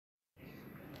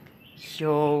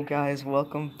Yo guys,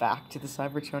 welcome back to the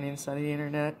Cybertronian side of the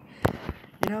internet.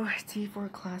 You know,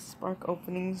 T4 class Spark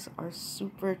openings are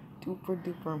super duper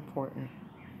duper important.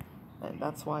 And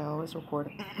that's why I always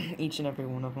record each and every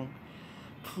one of them.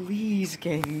 Please,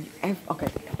 gang. Okay,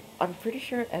 I'm pretty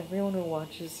sure everyone who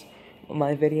watches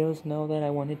my videos know that I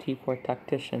want a T4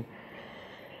 tactician.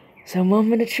 So,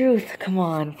 moment of truth, come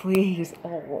on, please.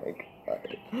 Oh my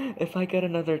god. If I get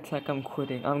another tech, I'm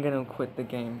quitting. I'm gonna quit the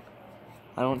game.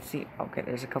 I don't see. Okay,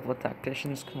 there's a couple of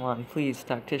tacticians. Come on, please,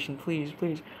 tactician, please,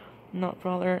 please. Not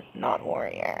brawler, not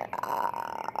warrior.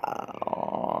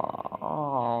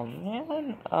 Oh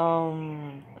man.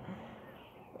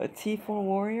 A T4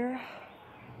 warrior.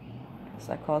 Guess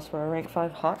that calls for a rank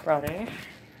 5 hot rod, eh?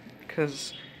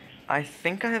 Because I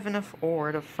think I have enough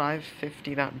ore to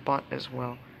 550 that bot as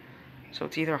well. So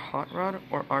it's either hot rod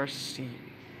or RC.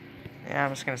 Yeah,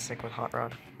 I'm just gonna stick with hot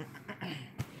rod.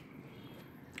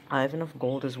 I have enough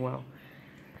gold as well.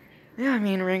 Yeah, I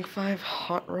mean, rank 5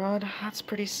 hot rod, that's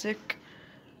pretty sick.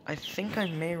 I think I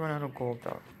may run out of gold,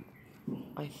 though.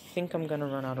 I think I'm gonna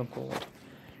run out of gold.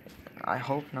 I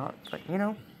hope not, but you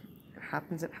know, it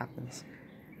happens, it happens.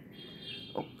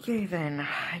 Okay then,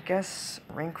 I guess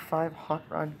rank 5 hot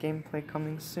rod gameplay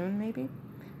coming soon, maybe?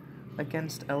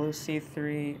 Against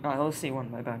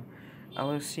LOC1, my bad.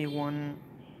 LOC1,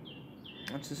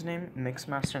 what's his name?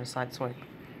 Mixmaster and Sideswipe.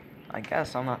 I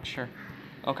guess, I'm not sure.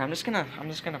 Okay, I'm just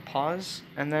gonna pause,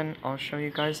 and then I'll show you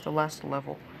guys the last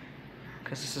level.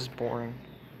 Because this is boring.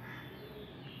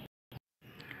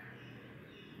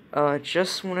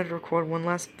 Just wanted to record one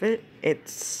last bit.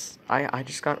 I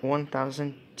just got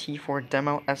 1000 T4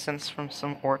 demo essence from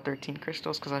some ore 13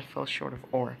 crystals because I fell short of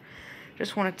ore.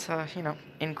 Just wanted to, you know,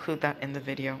 include that in the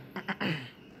video.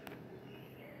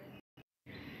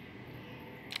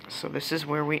 So this is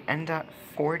where we end at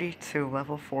 42,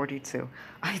 level 42.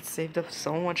 I had saved up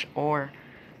so much ore,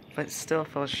 but still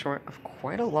fell short of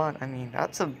quite a lot. I mean,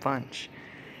 that's a bunch.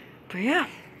 But yeah.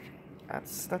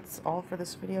 That's all for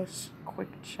this video. Just quick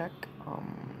check. I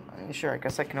mean, sure, I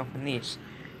guess I can open these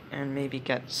and maybe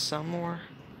get some more.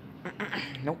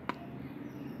 Nope.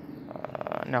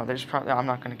 No, there's probably, I'm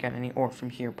not gonna get any ore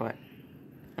from here, but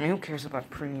I mean, who cares about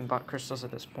premium bot crystals at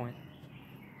this point?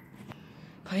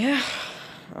 But yeah,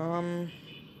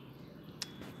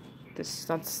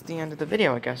 that's the end of the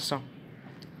video, I guess. So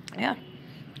yeah,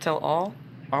 till all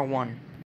are one.